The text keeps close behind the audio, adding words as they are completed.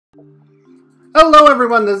Hello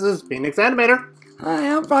everyone, this is Phenix Animator.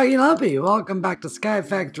 Hi, I'm Froggy Lumpy. Welcome back to Sky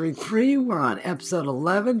Factory 3. We're on episode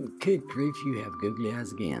 11. Good grief, you have googly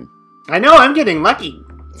eyes again. I know, I'm getting lucky.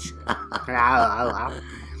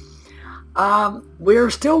 We're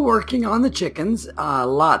still working on the chickens.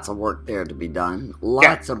 Lots of work there to be done.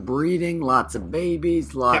 Lots of breeding, lots of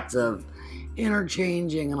babies, lots of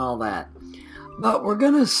interchanging and all that. But we're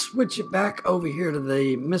going to switch it back over here to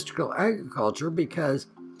the mystical agriculture because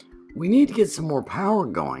we need to get some more power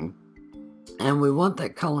going. And we want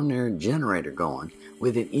that culinary generator going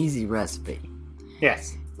with an easy recipe.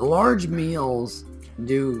 Yes. The large meals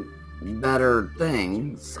do better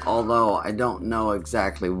things, although I don't know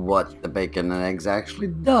exactly what the bacon and eggs actually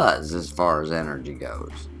does as far as energy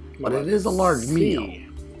goes. But it is a large meal.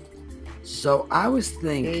 So I was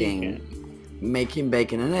thinking making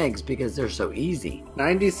bacon and eggs because they're so easy.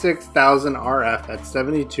 96,000 RF at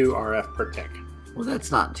 72 RF per tick. Well,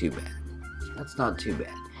 that's not too bad. That's not too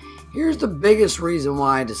bad. Here's the biggest reason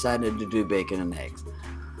why I decided to do bacon and eggs.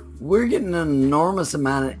 We're getting an enormous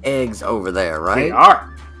amount of eggs over there, right? They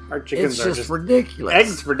are. Our chickens It's are just ridiculous.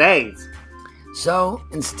 Eggs for days. So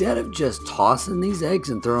instead of just tossing these eggs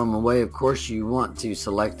and throwing them away, of course you want to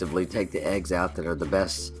selectively take the eggs out that are the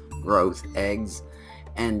best growth eggs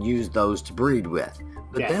and use those to breed with.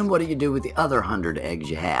 But then what do you do with the other 100 eggs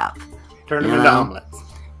you have? Turn them into omelets.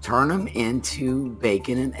 Turn them into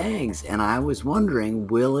bacon and eggs. And I was wondering,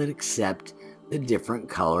 will it accept the different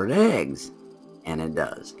colored eggs? And it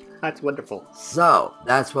does. That's wonderful. So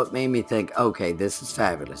that's what made me think, okay, this is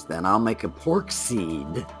fabulous. Then I'll make a pork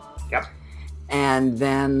seed. Yep. And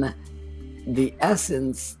then the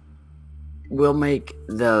essence will make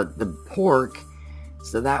the pork,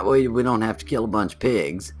 so that way we don't have to kill a bunch of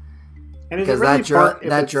pigs. And is because it really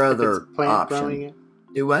that's your other plant growing option.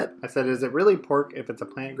 Do what? I said, is it really pork if it's a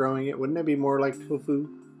plant growing it? Wouldn't it be more like tofu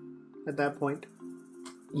at that point?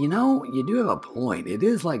 You know, you do have a point. It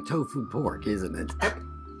is like tofu pork, isn't it?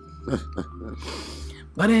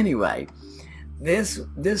 But anyway,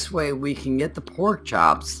 this way we can get the pork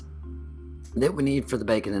chops that we need for the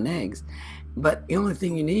bacon and eggs. But the only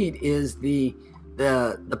thing you need is the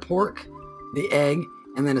pork, the egg,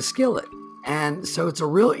 and then a skillet. And so it's a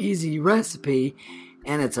real easy recipe,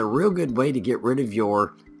 and it's a real good way to get rid of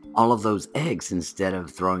all of those eggs. Instead of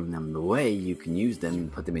throwing them away, you can use them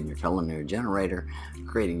and put them in your culinary generator,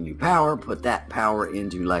 creating new power, put that power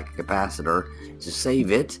into like a capacitor to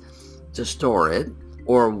save it, to store it,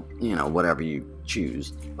 or, you know, whatever you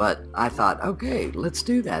choose. But I thought, okay, let's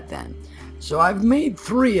do that then. So I've made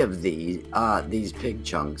 3 of these pig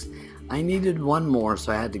chunks. I needed one more,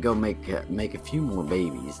 so I had to go make a few more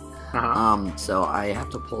babies. So I have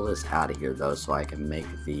to pull this out of here though, so I can make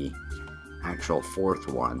the actual 4th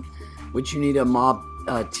one, which you need a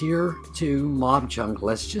tier 2 mob chunk.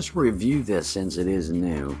 Let's just review this since it is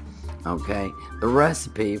new. Okay, the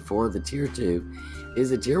recipe for the tier 2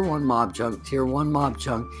 is a tier 1 mob chunk. Tier 1 mob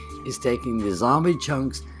chunk is taking the zombie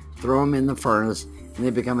chunks, throw them in the furnace, and they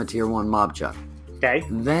become a tier 1 mob chunk. Okay.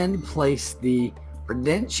 Then place the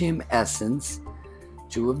Prudentium essence,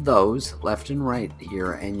 2 of those left and right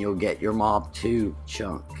here, and you'll get your mob 2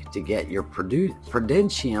 chunk. To get your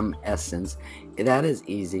Prudentium essence, that is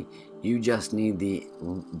easy. You just need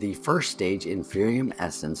the first stage Inferium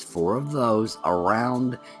essence, 4 of those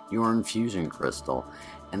around your infusion crystal,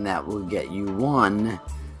 and that will get you 1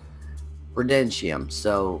 Prudentium.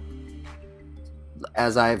 So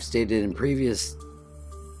as I've stated in previous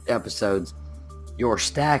episodes, your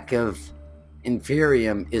stack of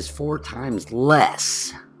Inferium is 4 times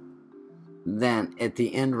less than at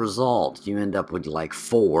the end result. You end up with like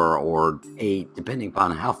 4 or 8, depending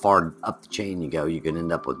upon how far up the chain you go. You can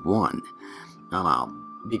end up with 1.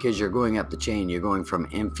 Because you're going up the chain, you're going from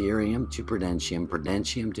Inferium to Prudentium,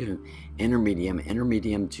 Prudentium to Intermedium,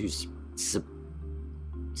 Intermedium to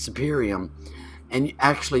Superium, and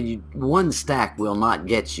actually 1 stack will not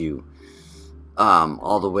get you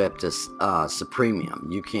all the way up to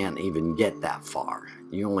Supremium. You can't even get that far.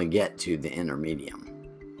 You only get to the Intermedium.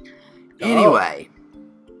 Anyway,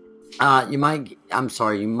 you might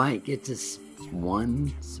get to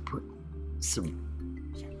 1 Supremium.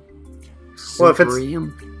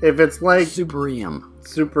 If it's like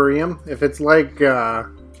Superium, if it's like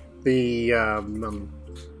the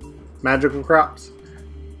magical crops,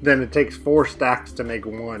 then it takes 4 stacks to make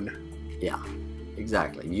 1. Yeah,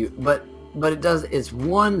 exactly. But it does. It's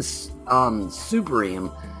 1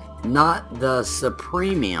 Superium, not the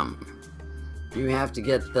Supremium. You have to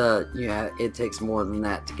get it takes more than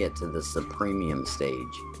that to get to the Supremium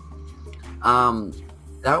stage.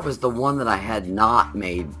 That was the one that I had not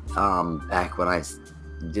made back when I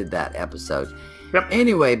did that episode. Yep.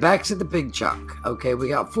 Anyway, back to the big chunk. Okay, we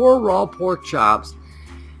got 4 raw pork chops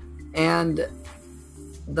and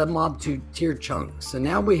the Mob 2 tier chunk. So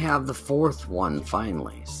now we have the 4th one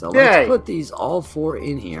finally. So let's put these all 4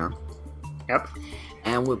 in here. Yep.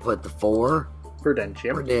 And we'll put the 4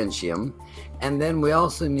 Prudentium. And then we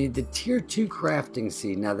also need the tier 2 crafting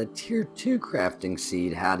seed. Now the tier 2 crafting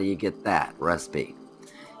seed, how do you get that recipe?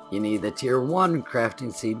 You need the tier 1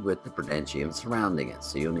 crafting seed with the Prudentium surrounding it.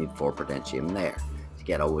 So you'll need 4 Prudentium there. To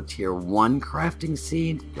get a tier 1 crafting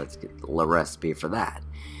seed, let's get the recipe for that.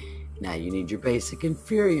 Now you need your basic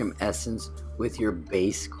Inferium essence with your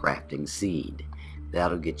base crafting seed.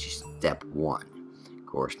 That'll get you step 1. Of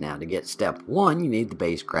course, now to get step 1, you need the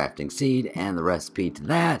base crafting seed, and the recipe to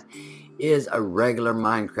that is a regular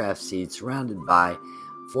Minecraft seed surrounded by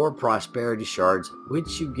 4 prosperity shards,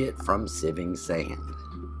 which you get from sieving sand.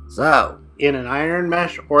 So, in an iron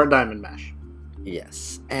mesh or a diamond mesh.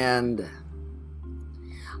 Yes, and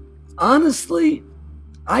honestly,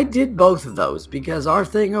 I did both of those because our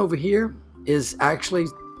thing over here is actually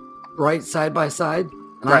right side by side.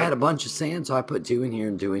 And I had a bunch of sand, so I put 2 in here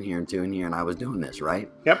and 2 in here and 2 in here, and I was doing this, right?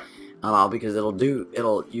 Yep. Because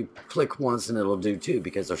you click once and it'll do 2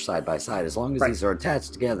 because they're side by side. As long as these are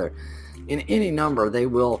attached together, in any number, they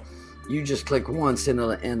will. You just click once and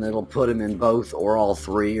it'll put them in both or all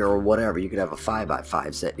 3 or whatever. You could have a 5 by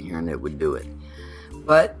 5 set here and it would do it.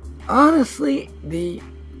 But honestly, the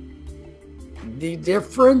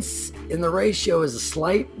difference in the ratio is a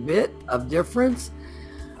slight bit of difference.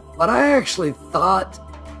 But I actually thought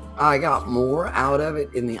I got more out of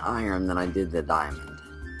it in the iron than I did the diamond.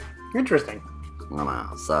 Interesting. I don't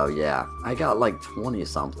know. So yeah, I got like 20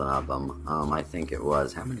 something of them. I think it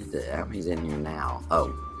was. How many's in here now?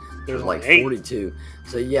 Oh, there's like 8. 42.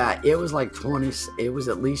 So yeah, it was like 20. It was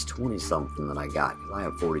at least 20 something that I got because I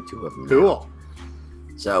have 42 of them. Cool.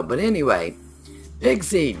 Now. So, but anyway, pig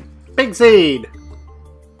seed. Pig seed.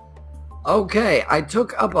 Okay, I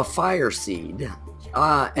took up a fire seed.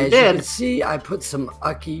 As you can see, I put some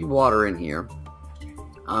Ucky water in here.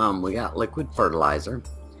 We got liquid fertilizer.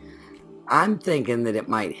 I'm thinking that it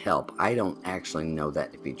might help. I don't actually know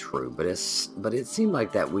that to be true, but it seemed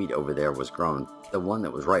like that wheat over there was growing. The one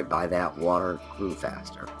that was right by that water grew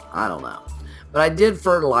faster. I don't know. But I did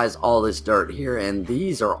fertilize all this dirt here, and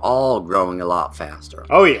these are all growing a lot faster.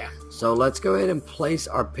 Oh, yeah. So let's go ahead and place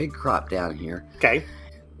our pig crop down here. Okay.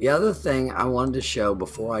 The other thing I wanted to show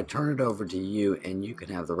before I turn it over to you and you can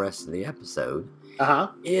have the rest of the episode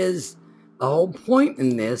is the whole point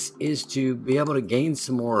in this is to be able to gain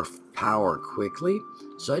some more power quickly.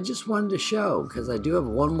 So I just wanted to show because I do have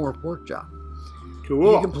 1 more pork chop.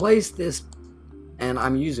 Cool. You can place this, and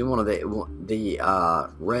I'm using one of the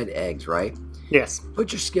red eggs, right? Yes.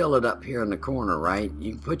 Put your skillet up here in the corner, right?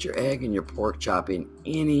 You can put your egg and your pork chop in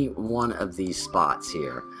any one of these spots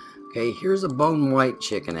here. Okay, here's a bone white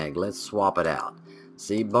chicken egg. Let's swap it out.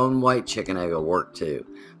 See, bone white chicken egg will work too.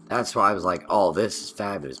 That's why I was like, oh, this is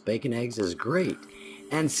fabulous. Bacon eggs is great.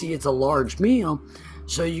 And see, it's a large meal,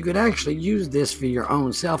 so you could actually use this for your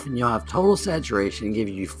own self, and you'll have total saturation and give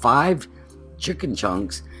you 5 chicken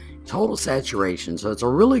chunks, total saturation. So it's a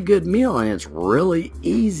really good meal, and it's really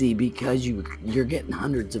easy because you're getting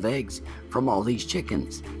hundreds of eggs from all these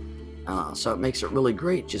chickens. So it makes it really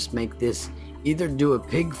great. Just make this, either do a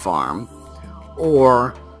pig farm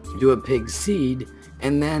or do a pig seed,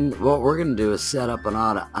 and then what we're going to do is set up an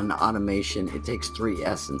automation. It takes 3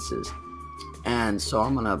 essences, and so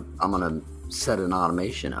I'm gonna set an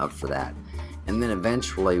automation up for that, and then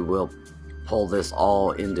eventually we'll pull this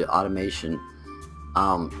all into automation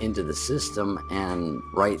into the system and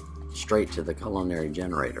right straight to the culinary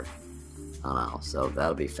generator. So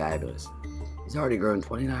that'll be fabulous. He's already grown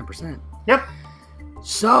 29%. Yep.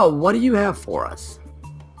 So, what do you have for us?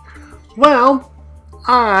 Well,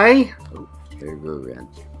 Oh, there you go again.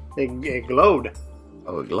 It glowed.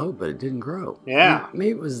 Oh, it glowed, but it didn't grow. Yeah.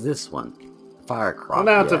 Maybe it was this one. Fire crop.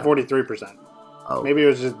 Well, now it's at 43%. Oh. Maybe it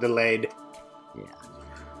was just delayed. Yeah.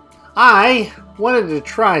 I wanted to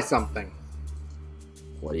try something.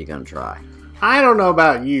 What are you going to try? I don't know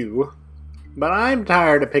about you, but I'm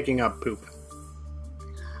tired of picking up poop.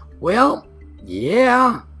 Well,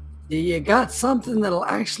 yeah. You got something that'll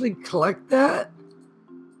actually collect that?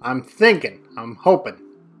 I'm thinking. I'm hoping.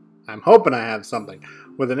 I have something.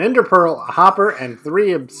 With an ender pearl, a hopper, and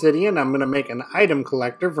 3 obsidian, I'm going to make an item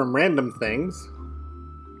collector from random things.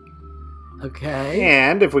 Okay.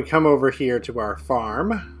 And if we come over here to our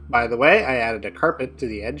farm, by the way, I added a carpet to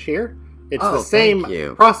the edge here. It's the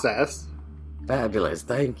same process. Fabulous.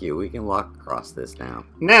 Thank you. We can walk across this now.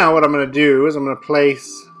 Now what I'm going to do is I'm going to place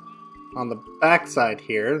on the back side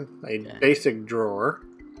here a basic drawer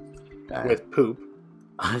with poop.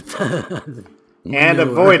 And a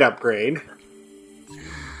void upgrade.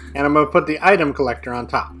 And I'm going to put the item collector on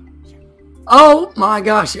top. Oh my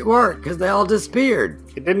gosh, it worked because they all disappeared.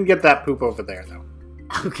 It didn't get that poop over there, though.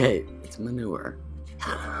 Okay, it's manure.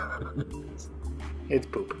 It's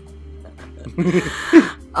poop.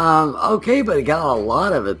 Okay, but it got a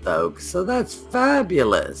lot of it though, so that's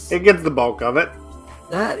fabulous. It gets the bulk of it.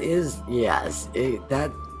 That is, yes,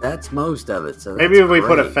 that's most of it. So maybe if we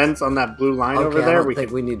put a great. fence on that blue line over I there, don't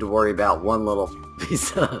think we need to worry about one little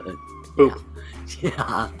piece of it. Poop.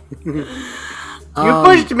 Yeah. You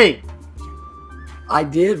pushed me. I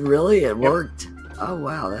did, really. It worked. Oh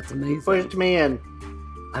wow, that's amazing. Pushed me in.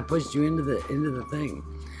 I pushed you into the thing.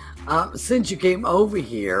 Since you came over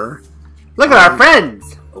here, look at our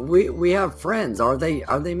friends. We have friends. Are they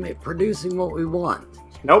producing what we want?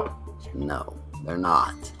 Nope. No, they're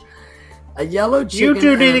not. A yellow chicken. You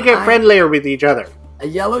two need to get friendlier with each other. A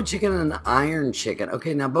yellow chicken and an iron chicken.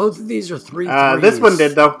 Okay, now both of these are 3 threes. This one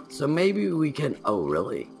did though. So maybe we can. Oh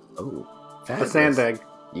really? Oh, fabulous. The sand egg.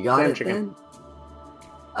 You got sand it chicken. then?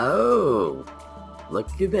 Oh,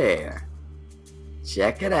 looky there.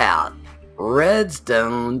 Check it out.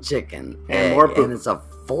 Redstone chicken. And more poop. And it's a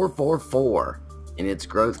 444 in its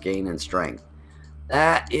growth, gain, and strength.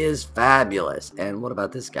 That is fabulous. And what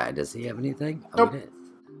about this guy? Does he have anything? Nope.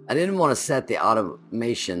 I didn't want to set the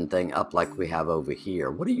automation thing up like we have over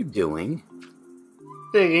here. What are you doing?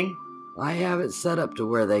 Digging. I have it set up to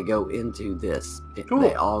where they go into this. Cool.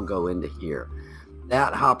 They all go into here.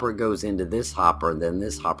 That hopper goes into this hopper, then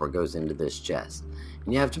this hopper goes into this chest.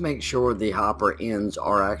 And you have to make sure the hopper ends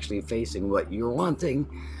are actually facing what you're wanting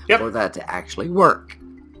for that to actually work.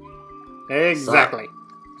 Exactly. So,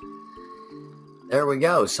 there we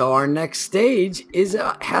go. So our next stage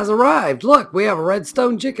has arrived. Look, we have a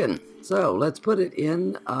redstone chicken. So let's put it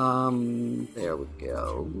in. There we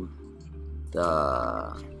go.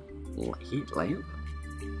 The heat lamp,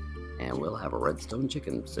 and we'll have a redstone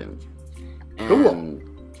chicken soon. And cool.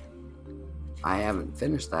 I haven't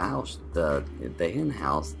finished the house, the hen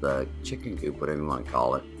house, the chicken coop, whatever you want to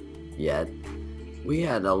call it, yet. We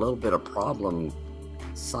had a little bit of problem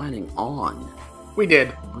signing on. We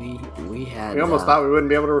did. We had. We almost thought we wouldn't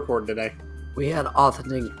be able to record today. We had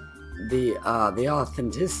the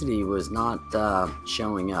authenticity was not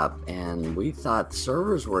showing up, and we thought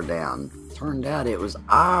servers were down. Turned out it was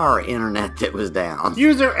our internet that was down.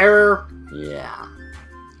 User error. Yeah.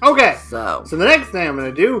 Okay. So the next thing I'm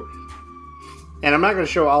going to do, and I'm not going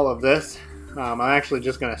to show all of this. I'm actually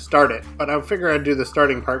just going to start it, but I figure I'd do the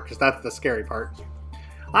starting part because that's the scary part.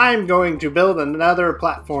 I'm going to build another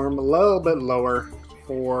platform a little bit lower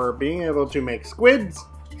for being able to make squids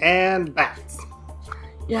and bats.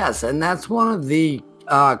 Yes, and that's one of the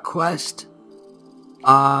quest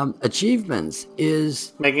achievements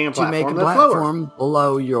is making a to make a platform platform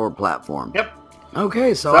below your platform. Yep.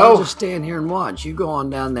 Okay, so I'll just stand here and watch. You go on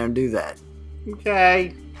down there and do that.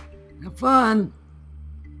 Okay. Have fun.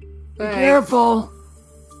 Thanks. Be careful.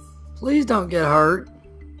 Please don't get hurt.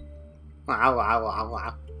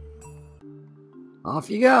 Off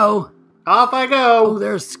you go. Off I go. Oh,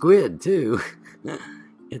 there's squid too.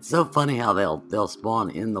 It's so funny how they'll spawn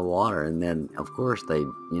in the water and then of course they,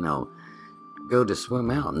 go to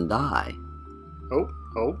swim out and die. Oh.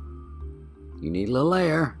 You need a little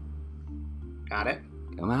air. Got it.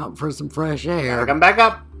 Come out for some fresh air. Gotta come back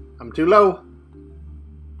up. I'm too low.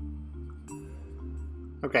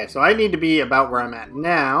 Okay, so I need to be about where I'm at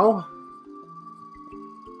now.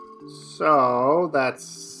 So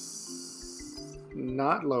that's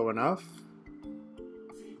not low enough.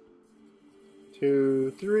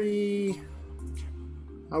 2, 3.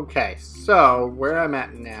 Okay, so where I'm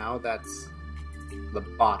at now, that's the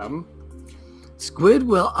bottom. Squid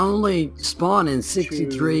will only spawn in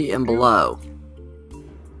 63 and below.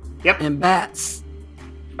 Yep. And bats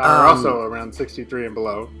are also around 63 and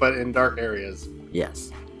below, but in dark areas.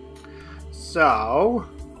 Yes. So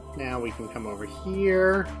now we can come over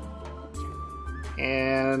here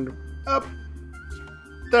and up.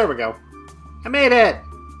 There we go. I made it.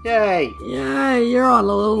 Yay. Yeah, you're on a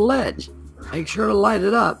little ledge. Make sure to light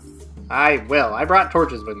it up. I will. I brought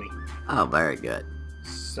torches with me. Oh, very good.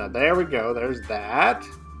 So there we go. There's that.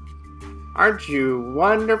 Aren't you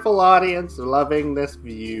wonderful audience loving this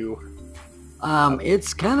view?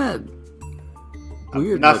 It's kind of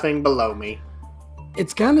weird. Nothing below me.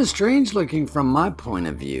 It's kind of strange looking from my point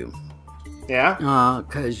of view. Yeah?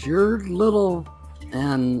 'Cause you're little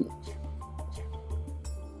and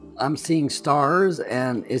I'm seeing stars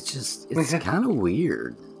and it's kind of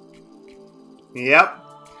weird. Yep.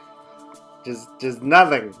 Just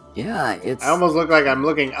nothing. Yeah, I almost look like I'm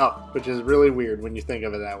looking up, which is really weird when you think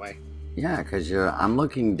of it that way. Yeah, because I'm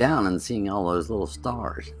looking down and seeing all those little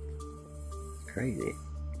stars. Crazy.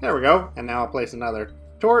 There we go. And now I'll place another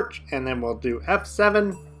torch, and then we'll do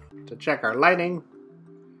F7 to check our lighting.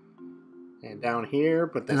 And down here,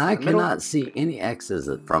 put this And in I the middle. cannot see any X's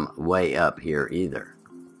from way up here either.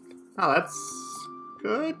 Oh, that's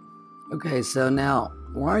good. Okay, so now,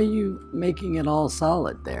 why are you making it all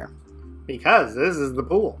solid there? Because this is the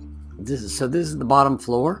pool. This is the bottom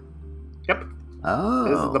floor? Yep. Oh.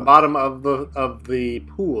 This is the bottom of the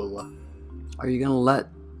pool. Are you gonna let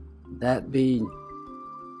that be?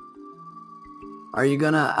 Are you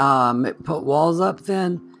gonna put walls up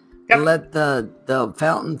then? Yep. And let the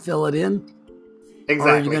fountain fill it in?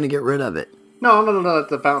 Exactly. Or are you gonna get rid of it? No, I'm gonna let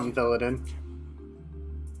the fountain fill it in.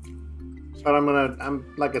 But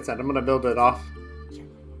I'm like I said, I'm gonna build it off.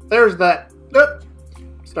 There's that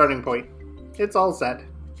starting point. It's all set.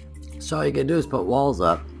 So all you gotta do is put walls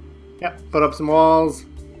up. Yep. Put up some walls,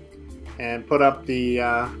 and put up the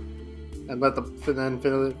and let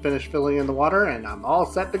finish filling in the water, and I'm all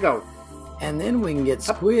set to go. And then we can get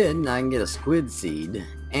squid, and I can get a squid seed.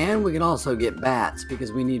 And we can also get bats,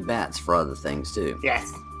 because we need bats for other things too.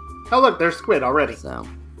 Yes. Oh look, there's squid already. So,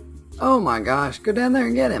 oh my gosh, go down there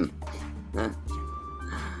and get him.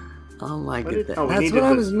 Oh my goodness. That's what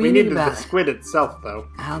I was meaning about. The squid itself, though.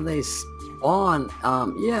 How they spawn.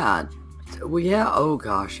 Yeah. Oh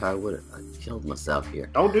gosh, I would have killed myself here.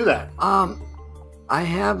 Don't do that. I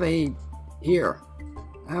have a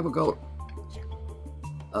gold.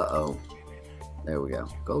 Uh-oh. There we go.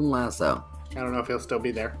 Golden lasso. I don't know if he'll still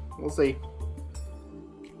be there. We'll see.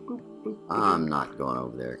 I'm not going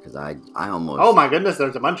over there because I almost. Oh my goodness,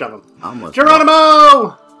 there's a bunch of them. Almost.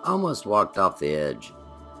 Geronimo! Almost walked off the edge.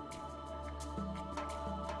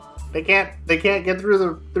 They can't get through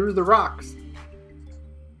the rocks.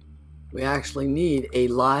 We actually need a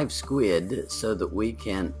live squid so that we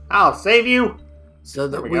can. I'll save you. So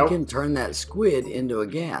that we can turn that squid into a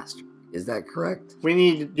ghast. Is that correct?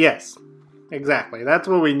 Yes, exactly. That's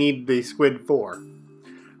what we need the squid for.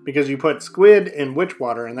 Because you put squid in witch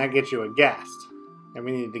water and that gets you a ghast. And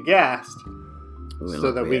we need the ghast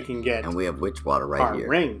so that we can get. And we have witch water right here.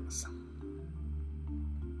 Rings.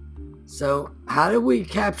 So how do we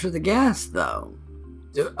capture the ghast though?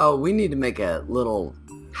 We need to make a little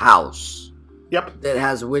house. Yep. That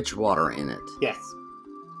has witch water in it. Yes.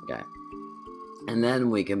 Okay. And then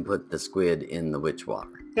we can put the squid in the witch water.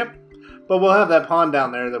 Yep. But we'll have that pond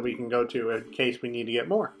down there that we can go to in case we need to get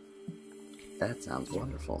more. That sounds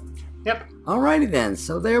wonderful. Yep. Alrighty then.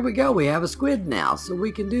 So there we go. We have a squid now. So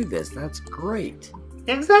we can do this. That's great.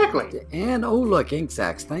 Exactly. And oh look, ink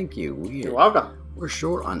sacks. Thank you. You're welcome. We're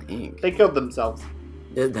short on ink. They killed themselves.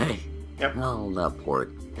 Did they? Yep. Oh, the poor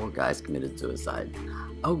guys committed suicide.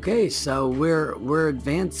 Okay, so we're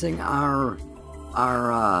advancing our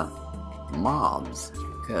mobs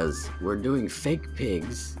because we're doing fake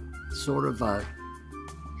pigs, sort of a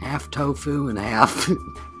half tofu and half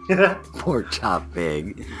pork chop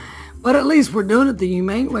pig. But at least we're doing it the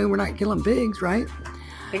humane way. We're not killing pigs, right?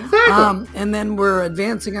 Exactly. And then we're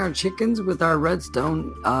advancing our chickens with our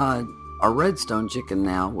redstone. Our redstone chicken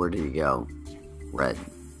now. Where do you go? Red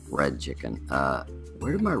chicken.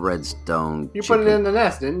 Where did my redstone You chicken? put it in the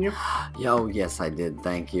nest, didn't you? Oh, yes, I did.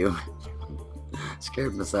 Thank you.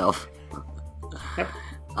 Scared myself. Yep.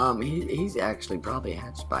 He's actually probably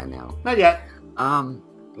hatched by now. Not yet.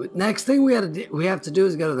 Next thing we have to do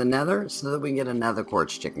is go to the nether so that we can get another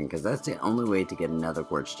quartz chicken, because that's the only way to get another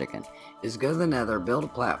quartz chicken is go to the nether, build a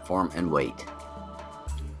platform, and wait.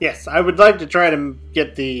 Yes, I would like to try to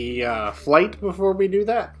get the flight before we do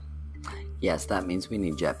that. Yes, that means we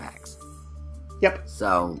need jetpacks. Yep.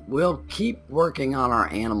 So we'll keep working on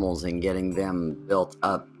our animals and getting them built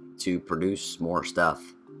up to produce more stuff.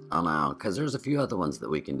 Because there's a few other ones that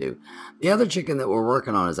we can do. The other chicken that we're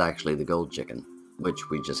working on is actually the gold chicken, which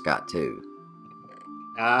we just got too.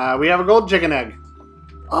 We have a gold chicken egg.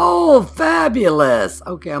 Oh, fabulous!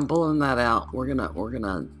 Okay, I'm pulling that out. We're gonna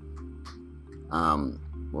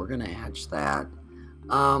hatch that.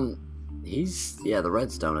 The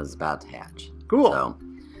redstone is about to hatch. Cool.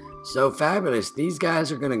 So fabulous. These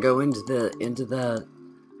guys are gonna go into the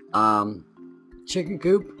chicken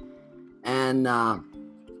coop and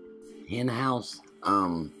hen house.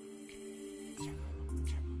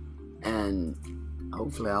 And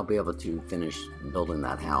hopefully I'll be able to finish building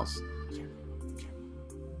that house.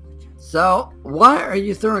 So why are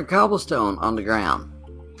you throwing cobblestone on the ground?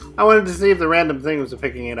 I wanted to see if the random thing was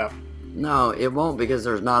picking it up. No, it won't, because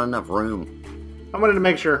there's not enough room. I wanted to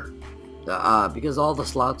make sure. Because all the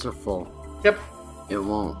slots are full. Yep. It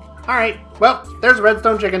won't. Alright, well, there's a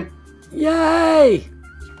redstone chicken. Yay!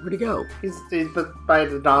 Where'd he go? He's by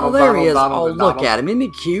the Donald. Oh, there Donald, he is. Donald, Oh, Donald. look at him. Isn't he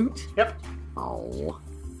cute? Yep. Oh,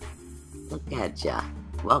 look at ya.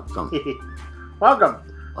 Welcome. Welcome.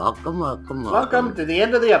 Welcome to the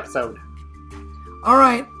end of the episode. All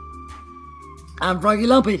right. I'm Froggy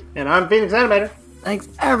Lumpy. And I'm Phenix Animator. Thanks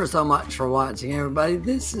ever so much for watching, everybody.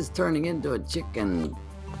 This is turning into a chicken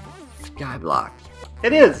skyblock.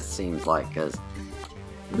 It is. Seems like, because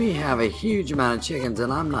we have a huge amount of chickens,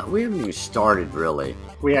 and we haven't even started, really.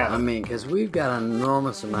 We have. I mean, because we've got an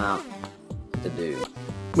enormous amount to do.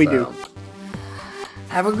 We do.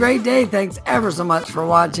 Have a great day. Thanks ever so much for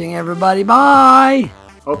watching, everybody. Bye.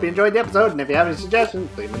 Hope you enjoyed the episode, and if you have any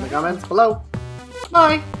suggestions, leave them in the comments below.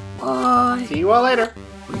 Bye. Bye. See you all later.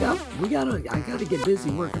 I gotta get busy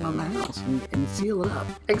working on the house and seal it up.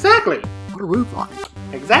 Exactly. Put a roof on it.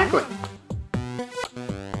 Exactly.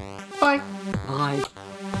 Bye. Bye.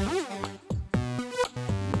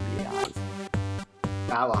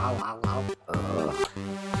 Ow, ow, ow.